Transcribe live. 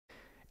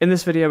In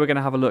this video, we're going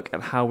to have a look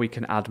at how we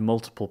can add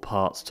multiple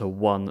parts to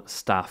one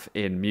staff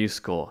in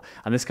MuseScore.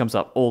 And this comes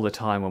up all the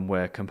time when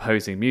we're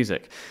composing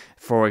music.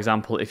 For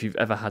example, if you've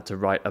ever had to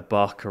write a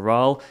bar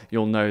chorale,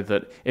 you'll know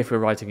that if we're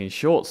writing in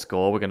short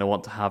score, we're going to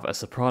want to have a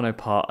soprano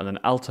part and an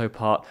alto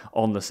part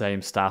on the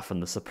same staff,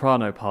 and the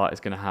soprano part is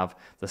going to have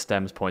the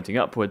stems pointing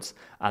upwards,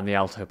 and the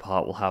alto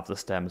part will have the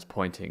stems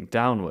pointing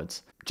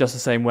downwards. Just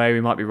the same way,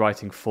 we might be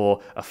writing for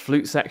a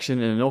flute section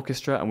in an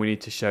orchestra, and we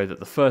need to show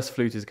that the first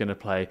flute is going to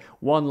play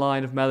one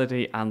line of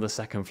melody and the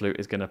second flute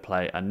is going to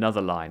play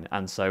another line.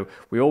 And so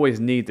we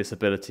always need this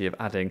ability of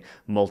adding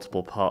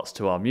multiple parts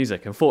to our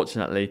music.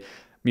 Unfortunately,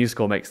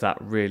 MuseScore makes that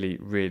really,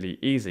 really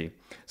easy.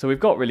 So we've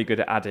got really good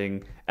at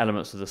adding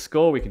elements to the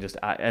score. We can just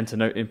enter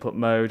note input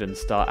mode and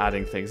start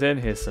adding things in.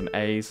 Here's some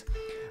A's.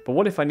 But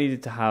what if I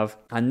needed to have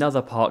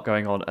another part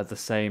going on at the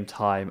same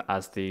time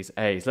as these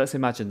A's? Let's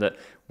imagine that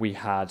we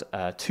had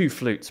two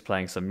flutes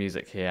playing some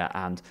music here,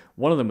 and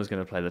one of them was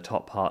going to play the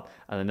top part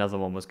and another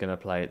one was going to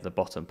play the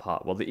bottom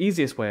part. Well, the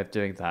easiest way of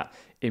doing that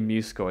in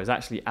MuseScore is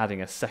actually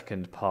adding a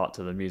second part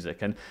to the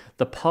music, and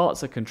the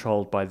parts are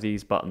controlled by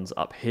these buttons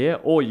up here,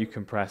 or you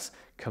can press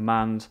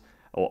Command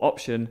or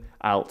Option,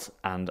 Alt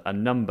and a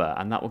number,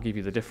 and that will give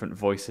you the different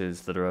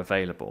voices that are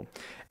available.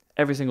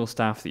 Every single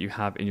staff that you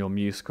have in your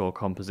MuseScore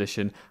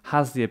composition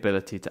has the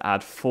ability to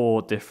add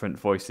 4 different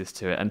voices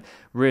to it, and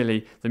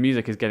really the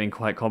music is getting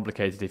quite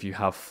complicated if you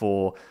have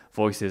 4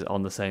 voices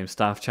on the same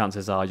staff.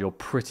 Chances are you're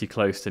pretty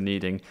close to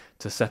needing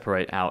to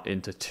separate out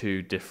into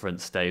 2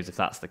 different staves if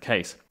that's the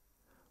case.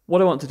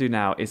 What I want to do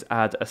now is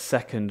add a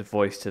second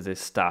voice to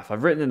this staff.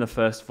 I've written in the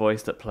first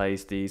voice that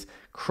plays these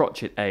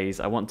crotchet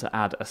A's. I want to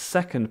add a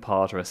second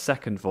part or a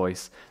second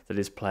voice that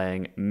is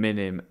playing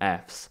minim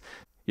F's.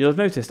 You'll have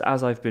noticed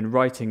as I've been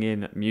writing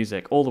in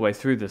music all the way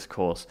through this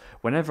course,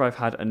 whenever I've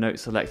had a note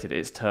selected,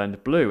 it's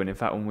turned blue. And in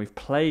fact, when we've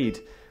played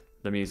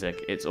the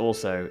music, it's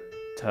also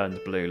turned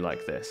blue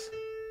like this.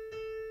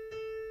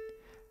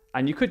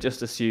 And you could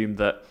just assume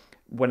that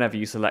whenever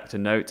you select a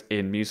note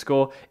in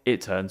MuseScore,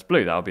 it turns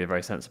blue. That would be a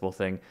very sensible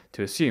thing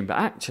to assume. But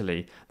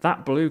actually,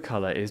 that blue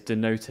color is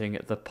denoting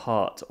the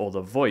part or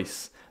the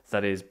voice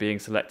that is being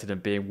selected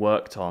and being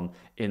worked on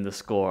in the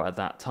score at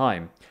that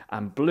time.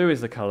 And blue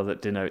is the color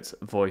that denotes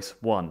voice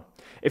 1.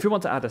 If we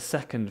want to add a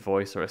second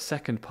voice or a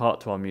second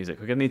part to our music,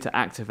 we're going to need to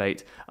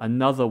activate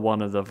another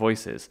one of the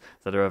voices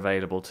that are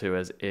available to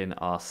us in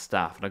our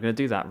staff. And I'm going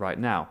to do that right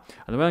now.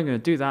 And the way I'm going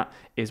to do that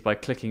is by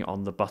clicking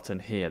on the button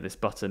here, this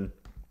button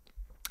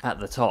at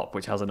the top,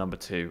 which has a number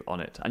 2 on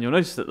it. And you'll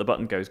notice that the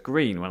button goes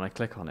green when I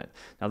click on it.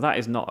 Now that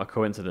is not a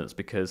coincidence,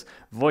 because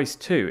voice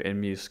 2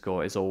 in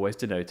MuseScore is always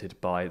denoted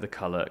by the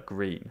color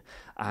green.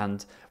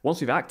 And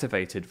once we've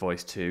activated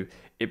voice 2,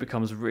 it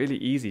becomes really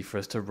easy for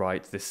us to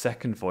write this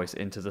second voice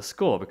into the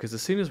score, because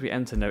as soon as we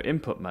enter note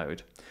input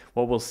mode,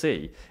 what we'll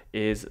see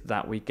is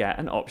that we get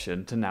an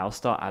option to now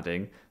start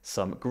adding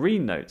some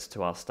green notes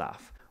to our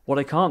staff. What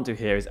I can't do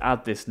here is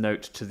add this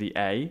note to the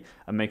A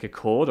and make a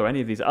chord or any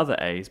of these other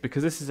A's,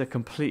 because this is a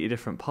completely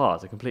different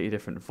part, a completely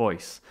different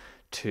voice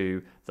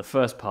to the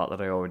first part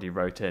that I already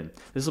wrote in.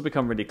 This will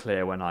become really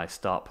clear when I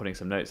start putting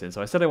some notes in.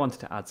 So I said I wanted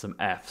to add some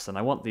F's, and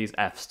I want these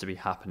F's to be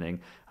happening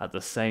at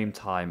the same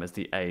time as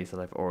the A's that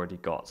I've already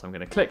got. So I'm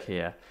going to click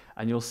here,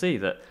 and you'll see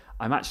that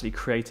I'm actually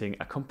creating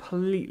a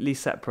completely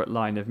separate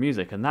line of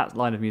music, and that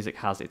line of music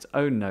has its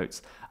own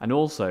notes and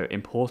also,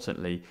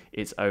 importantly,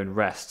 its own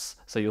rests.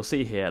 So you'll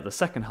see here at the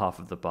second half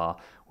of the bar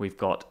we've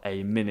got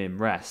a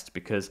minim rest,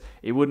 because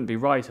it wouldn't be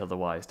right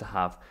otherwise to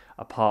have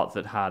a part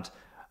that had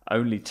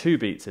only 2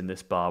 beats in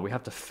this bar. We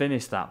have to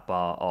finish that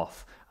bar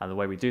off, and the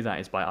way we do that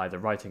is by either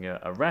writing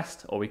a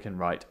rest, or we can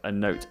write a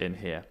note in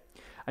here.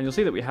 And you'll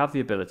see that we have the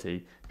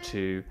ability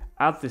to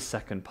add this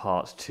second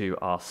part to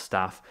our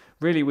staff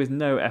really with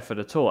no effort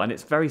at all, and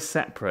it's very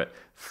separate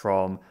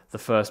from the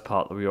first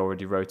part that we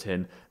already wrote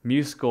in.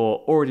 MuseScore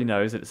already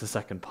knows that it's the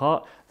second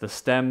part. The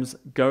stems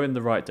go in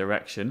the right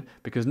direction,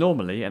 because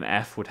normally an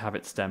F would have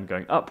its stem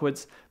going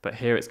upwards, but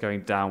here it's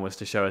going downwards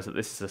to show us that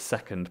this is a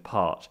second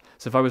part.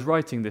 So if I was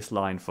writing this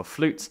line for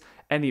flutes,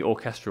 any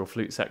orchestral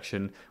flute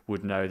section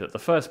would know that the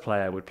first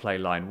player would play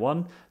line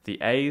 1,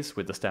 the A's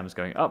with the stems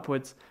going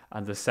upwards,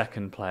 and the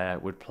second player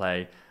would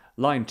play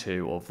line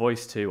 2 or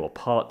voice 2 or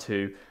part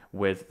 2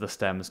 with the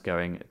stems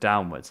going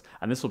downwards.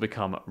 And this will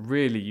become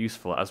really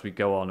useful as we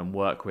go on and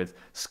work with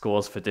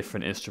scores for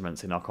different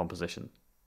instruments in our composition.